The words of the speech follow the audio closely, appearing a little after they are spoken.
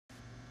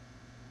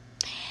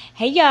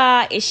Hey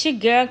y'all, it's your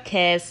girl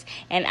Kess,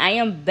 and I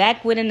am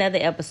back with another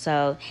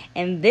episode.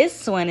 And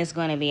this one is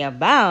going to be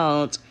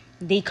about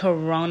the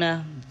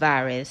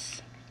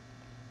coronavirus.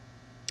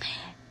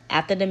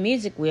 After the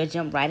music, we'll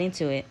jump right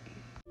into it.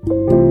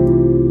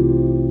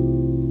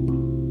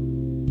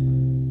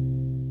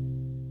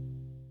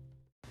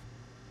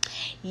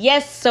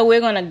 Yes, so we're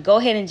going to go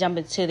ahead and jump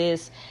into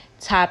this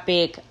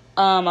topic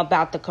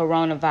about the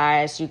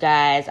coronavirus, you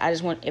guys. I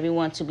just want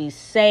everyone to be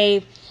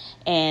safe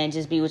and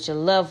just be with your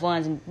loved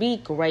ones and be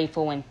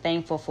grateful and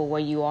thankful for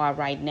where you are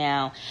right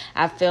now.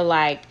 I feel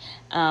like,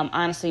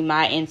 honestly,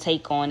 my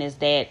intake on is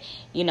that,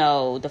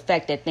 the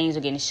fact that things are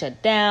getting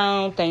shut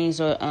down,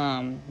 things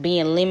are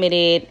being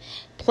limited,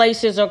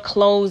 places are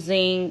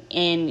closing,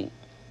 and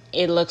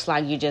it looks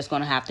like you're just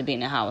going to have to be in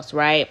the house,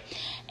 right?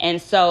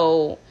 And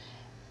so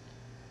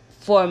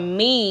for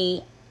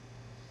me,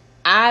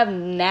 I've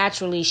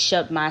naturally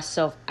shut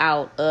myself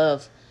out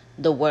of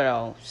the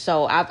world.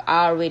 So I've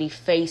already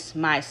faced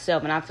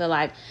myself, and I feel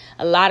like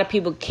a lot of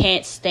people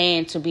can't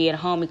stand to be at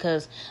home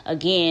because,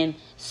 again,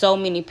 so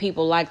many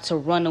people like to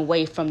run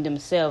away from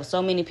themselves.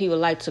 So many people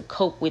like to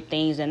cope with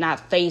things and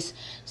not face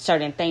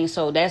certain things.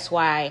 So that's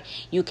why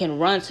you can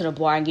run to the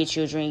bar and get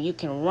you a drink. You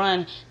can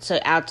run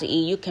out to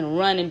eat. You can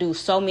run and do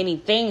so many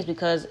things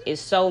because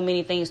it's so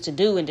many things to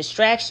do and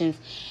distractions.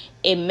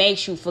 It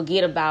makes you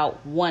forget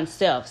about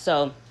oneself.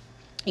 So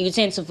you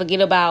tend to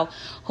forget about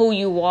who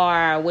you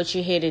are, what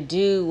you're here to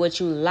do, what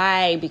you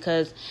like,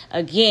 because,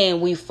 again,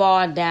 we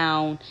fall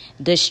down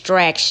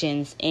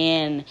distractions.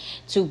 And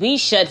to be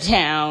shut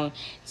down,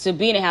 to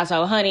be in the house,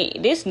 oh, honey,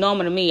 this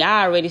normal to me.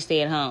 I already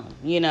stay at home.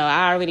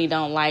 I already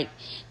don't like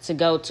to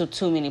go to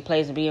too many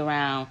places, be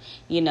around,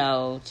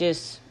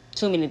 just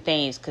too many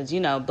things, because,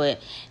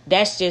 but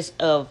that's just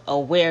of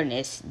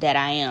awareness that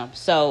I am.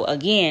 So,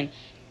 again,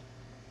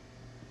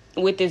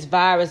 with this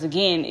virus,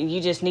 again,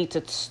 you just need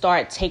to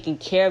start taking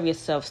care of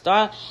yourself.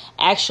 Start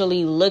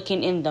actually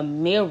looking in the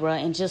mirror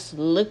and just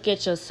look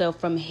at yourself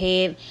from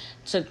head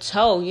to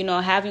toe.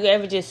 Have you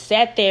ever just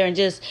sat there and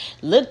just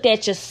looked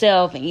at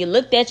yourself and you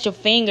looked at your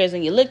fingers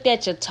and you looked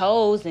at your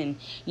toes and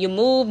you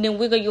moved and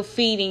wiggle your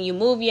feet and you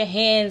move your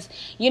hands?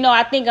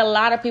 I think a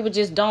lot of people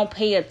just don't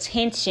pay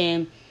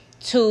attention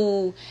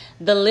to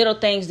the little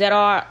things that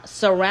are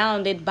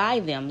surrounded by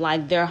them,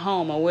 like their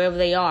home or wherever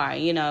they are,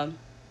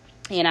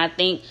 And I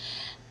think,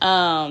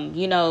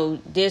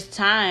 this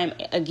time,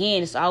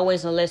 again, it's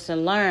always a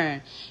lesson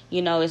learned.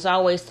 It's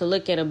always to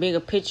look at a bigger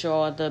picture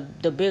or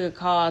the bigger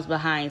cause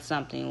behind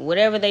something.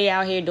 Whatever they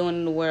out here doing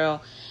in the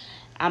world,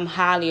 I'm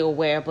highly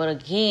aware. But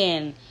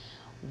again,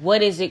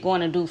 what is it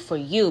going to do for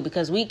you?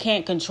 Because we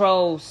can't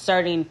control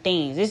certain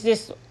things. It's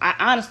just,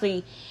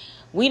 honestly,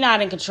 we're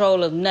not in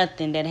control of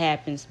nothing that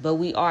happens, but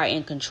we are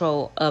in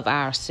control of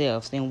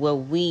ourselves and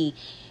what we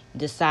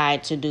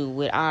decide to do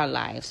with our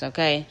lives,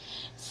 okay?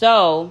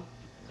 So,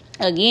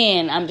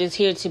 again, I'm just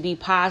here to be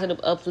positive,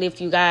 uplift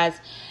you guys,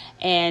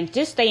 and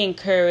just stay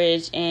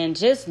encouraged and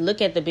just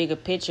look at the bigger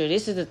picture.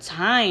 This is the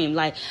time,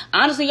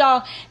 honestly,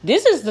 y'all,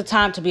 this is the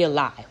time to be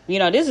alive.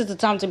 This is the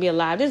time to be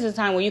alive. This is the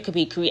time where you could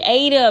be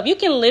creative. You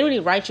can literally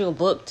write you a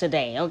book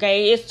today,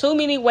 okay? It's too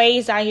many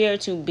ways out here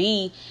to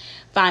be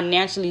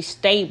financially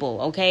stable,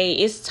 okay?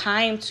 It's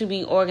time to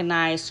be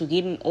organized, to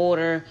get in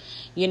order,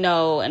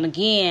 and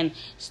again,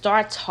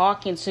 start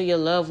talking to your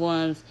loved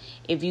ones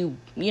if you're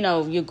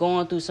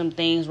going through some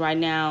things right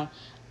now.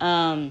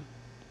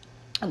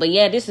 But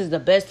yeah, this is the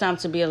best time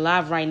to be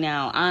alive right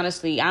now.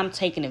 Honestly, I'm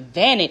taking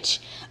advantage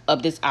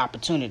of this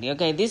opportunity,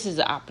 okay? This is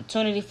an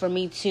opportunity for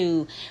me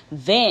to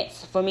vent,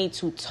 for me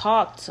to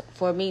talk,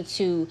 for me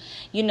to,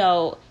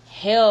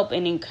 help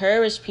and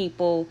encourage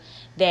people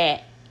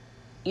that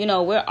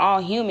we're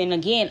all human.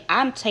 Again,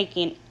 I'm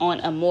taking on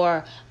a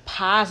more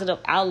positive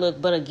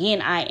outlook, but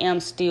again, I am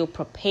still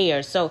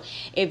prepared. So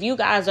if you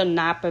guys are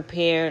not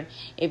prepared,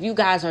 if you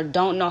guys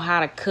don't know how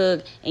to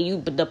cook and you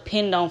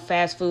depend on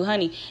fast food,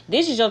 honey,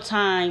 this is your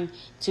time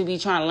to be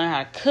trying to learn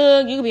how to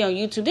cook. You can be on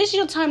YouTube. This is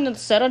your time to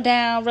settle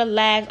down,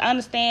 relax. I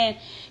understand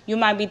you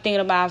might be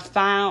thinking about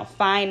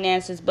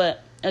finances,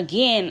 but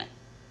again,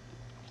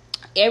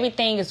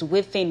 everything is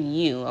within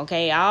you,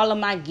 okay? All of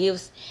my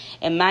gifts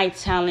and my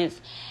talents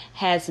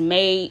has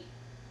made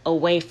a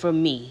way for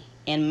me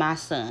and my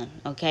son,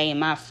 okay, and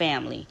my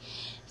family.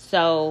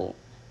 So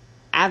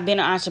I've been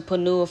an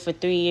entrepreneur for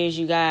 3 years,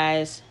 you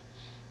guys.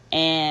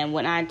 And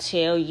when I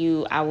tell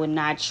you I would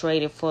not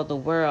trade it for the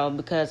world,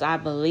 because I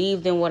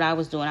believed in what I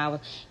was doing.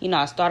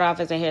 I started off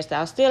as a hairstylist.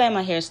 I still am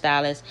a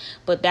hairstylist,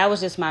 but that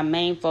was just my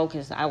main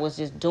focus. I was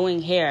just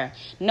doing hair.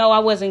 No, I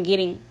wasn't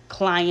getting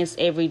clients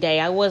every day.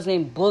 I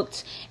wasn't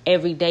booked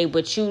every day.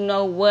 But you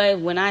know what?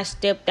 When I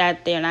stepped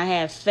out there and I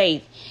had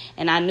faith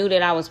and I knew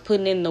that I was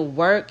putting in the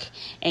work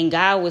and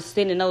God was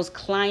sending those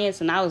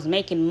clients and I was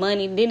making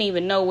money, didn't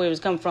even know where it was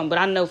coming from. But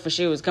I know for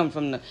sure it was coming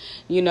from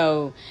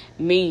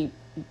me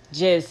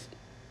just,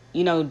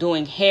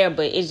 doing hair,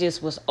 but it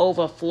just was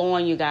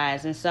overflowing, you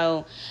guys. And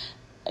so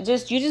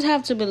you just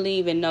have to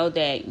believe and know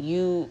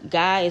that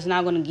God is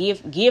not going to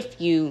gift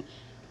you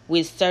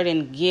with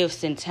certain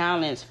gifts and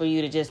talents for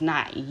you to just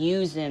not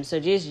use them. So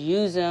just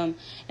use them.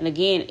 And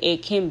again,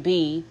 it can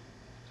be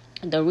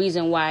the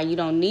reason why you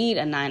don't need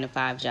a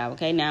 9-to-5 job.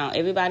 Okay, now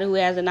everybody who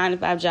has a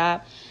 9-to-5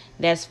 job,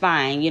 that's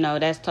fine.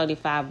 That's totally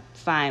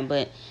fine.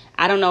 But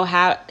I don't know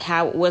how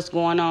what's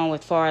going on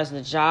as far as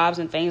the jobs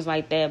and things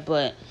like that.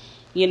 But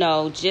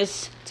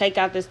just take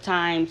out this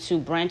time to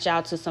branch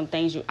out to some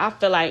things. I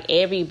feel like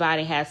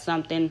everybody has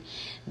something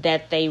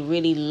that they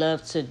really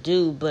love to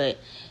do, but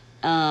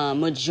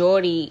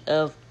majority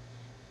of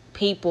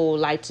people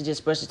like to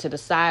just brush it to the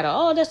side,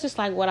 or that's just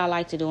like what I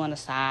like to do on the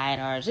side,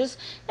 or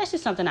that's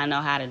just something I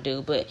know how to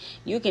do. But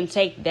you can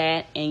take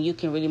that and you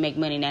can really make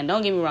money. Now,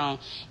 don't get me wrong,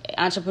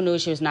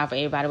 entrepreneurship is not for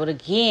everybody, but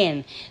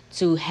again,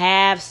 to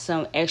have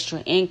some extra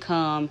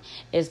income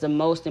is the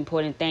most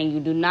important thing.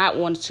 You do not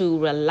want to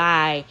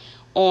rely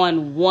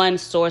on one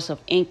source of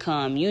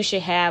income. You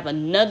should have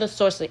another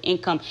source of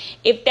income.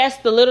 If that's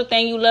the little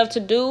thing you love to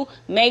do,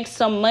 make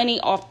some money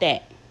off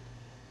that.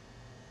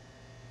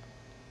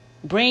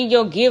 Bring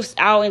your gifts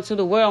out into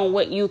the world on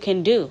what you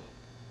can do.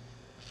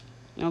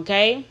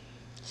 Okay?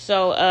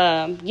 So,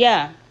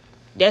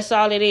 that's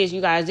all it is,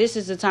 you guys. This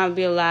is the time to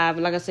be alive.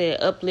 Like I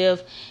said,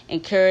 uplift,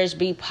 encourage,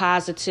 be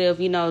positive.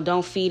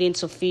 Don't feed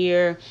into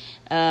fear.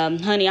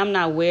 Honey, I'm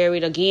not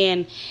worried.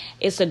 Again,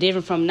 it's a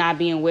difference from not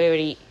being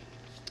worried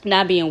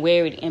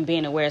and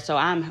being aware. So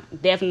I'm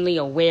definitely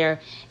aware,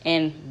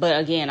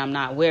 but again, I'm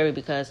not worried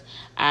because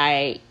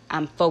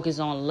I'm focused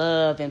on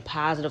love and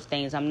positive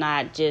things. I'm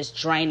not just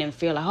drained and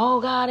feel like, oh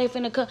God, they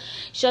finna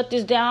shut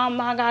this down.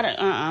 My God,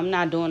 I'm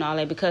not doing all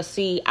that because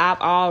see, I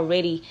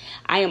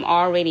am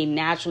already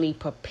naturally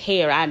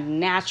prepared. I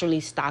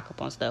naturally stock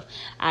up on stuff.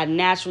 I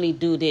naturally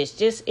do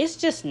this. It's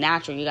just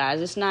natural, you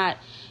guys. It's not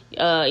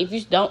if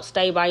you don't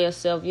stay by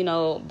yourself,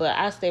 but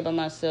I stay by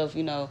myself,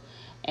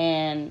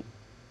 and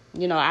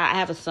I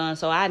have a son,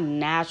 so I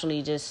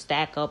naturally just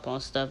stack up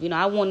on stuff.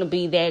 I want to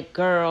be that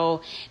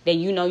girl that,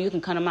 you can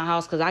come to my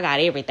house because I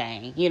got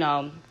everything.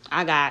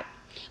 I got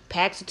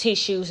packs of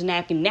tissues,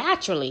 napkin,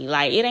 naturally.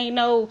 Like,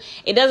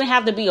 it doesn't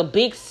have to be a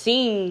big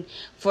scene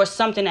for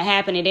something to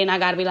happen. And then I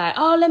got to be like,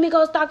 oh, let me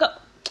go stock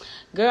up.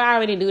 Girl, I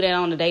already do that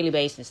on a daily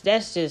basis.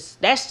 That's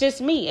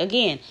just me.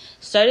 Again,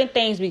 certain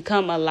things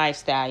become a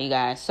lifestyle, you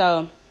guys.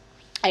 So,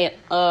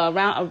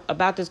 around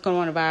about this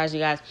coronavirus, you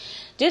guys,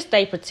 just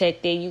stay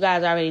protected. You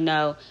guys already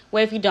know.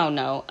 Well, if you don't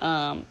know,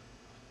 I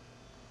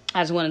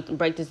just want to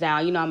break this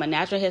down. I'm a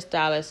natural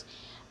hairstylist.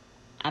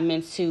 I'm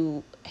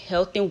into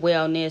health and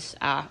wellness.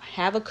 I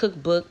have a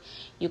cookbook.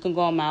 You can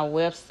go on my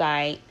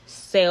website,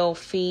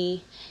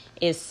 Sellfy.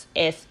 It's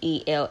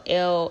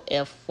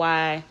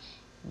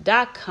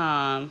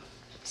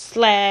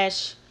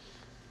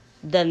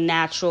SELLFY.com/The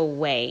Natural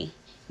Way.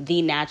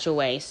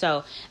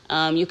 So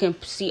you can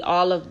see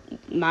all of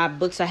my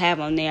books I have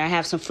on there. I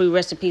have some free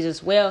recipes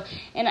as well.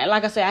 And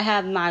like I said, I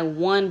have my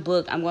one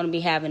book. I'm going to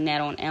be having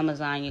that on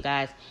Amazon, you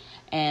guys,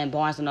 and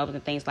Barnes and Noble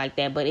and things like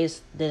that. But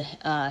it's the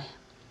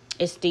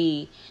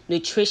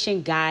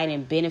nutrition guide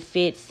and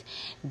benefits.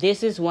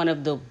 This is one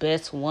of the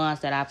best ones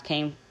that I've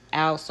came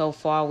out so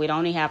far. We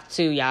only have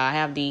two, y'all. I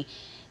have the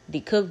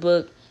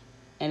cookbook,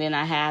 and then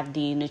I have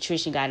the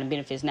nutrition guide and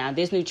benefits. Now,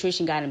 this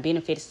nutrition guide and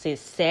benefits is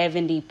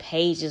 70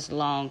 pages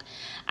long.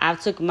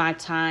 I've took my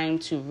time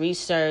to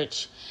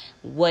research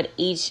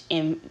every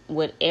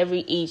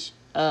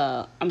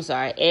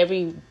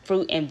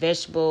fruit and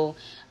vegetable,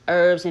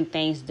 herbs and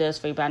things does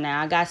for you by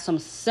now. I got some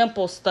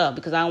simple stuff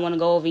because I don't want to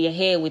go over your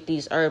head with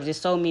these herbs. There's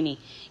so many,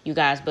 you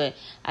guys, but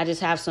I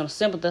just have some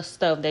simple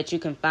stuff that you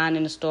can find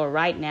in the store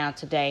right now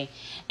today,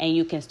 and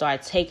you can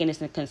start taking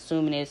this and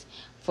consuming this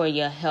for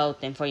your health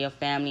and for your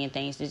family and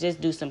things, to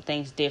just do some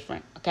things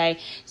different. Okay,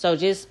 so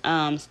just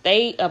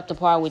stay up to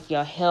par with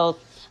your health.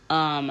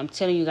 I'm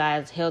telling you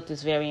guys, health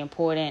is very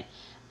important.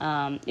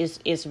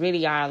 It's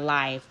really our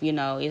life.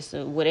 It's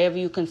whatever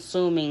you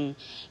consuming,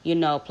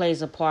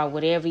 plays a part.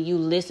 Whatever you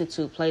listen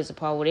to plays a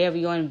part. Whatever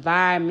your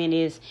environment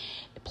is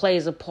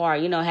plays a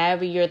part.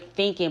 However you're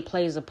thinking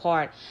plays a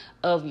part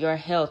of your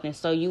health. And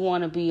so you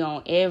want to be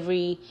on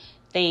everything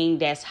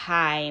that's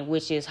high,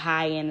 which is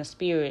high in the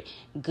spirit,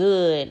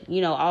 good,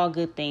 all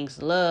good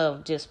things,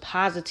 love, just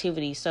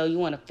positivity. So you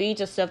want to feed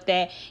yourself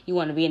that. You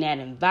want to be in that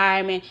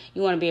environment.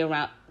 You want to be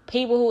around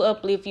people who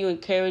uplift you,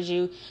 encourage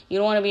you. You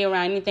don't want to be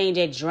around anything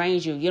that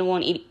drains you. You don't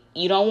want to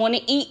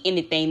eat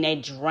anything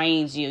that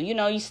drains you.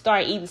 You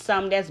start eating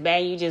something that's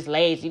bad, you just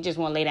lazy. You just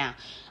want to lay down.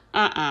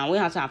 We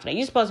don't have time for that.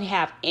 You're supposed to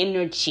have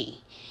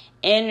energy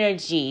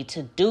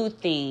to do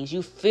things.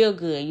 You feel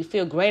good. You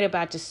feel great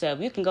about yourself.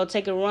 You can go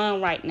take a run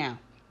right now.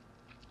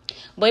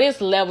 But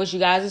it's levels, you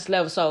guys. It's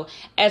levels. So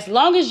as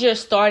long as you're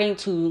starting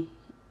to,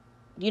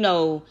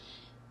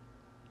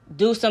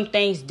 do some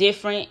things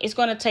different, it's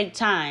going to take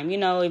time.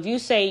 If you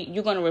say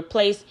you're going to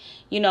replace,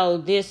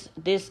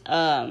 this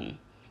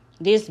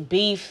this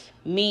beef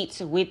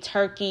meat with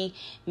turkey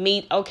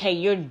meat, okay,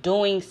 you're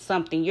doing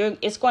something.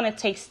 It's going to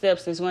take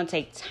steps. It's going to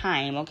take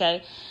time,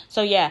 okay?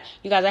 So yeah,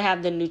 you guys, I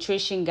have the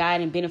nutrition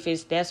guide and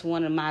benefits. That's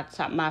one of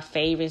my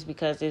favorites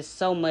because there's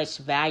so much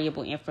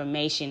valuable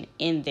information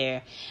in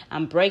there.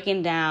 I'm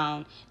breaking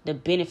down the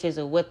benefits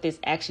of what this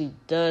actually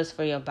does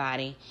for your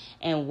body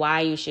and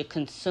why you should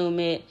consume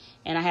it.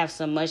 And I have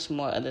so much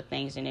more other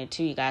things in there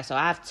too, you guys. So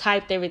I've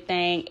typed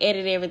everything,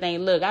 edited everything.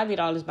 Look, I did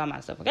all this by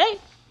myself, okay?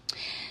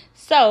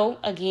 So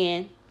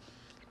again,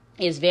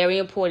 it's very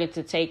important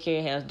to take care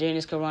of health during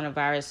this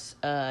coronavirus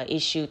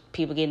issue,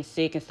 people getting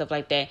sick and stuff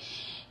like that.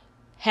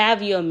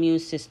 Have your immune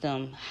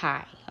system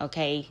high,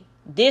 okay?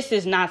 This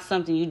is not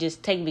something you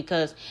just take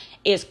because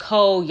it's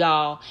cold,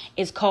 y'all.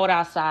 It's cold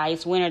outside.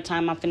 It's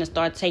wintertime. I'm finna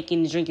start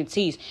drinking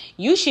teas.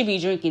 You should be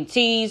drinking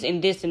teas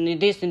and this and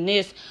this and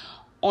this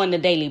on a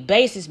daily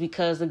basis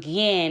because,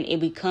 again, it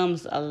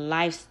becomes a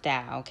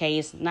lifestyle, okay?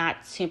 It's not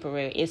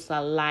temporary. It's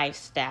a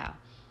lifestyle.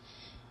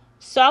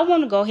 So I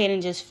want to go ahead and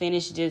just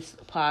finish this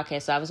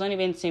podcast. So it's only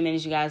been 10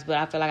 minutes, you guys, but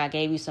I feel like I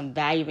gave you some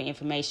valuable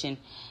information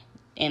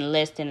in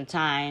less than a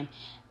time.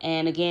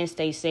 And again,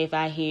 stay safe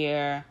out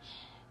here.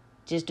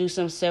 Just do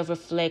some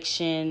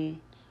self-reflection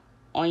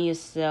on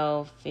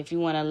yourself. If you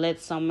want to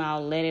let something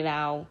out, let it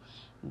out.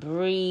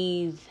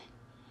 Breathe.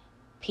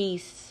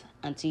 Peace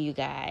unto you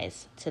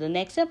guys. To the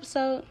next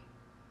episode.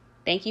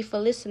 Thank you for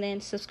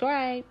listening.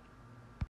 Subscribe.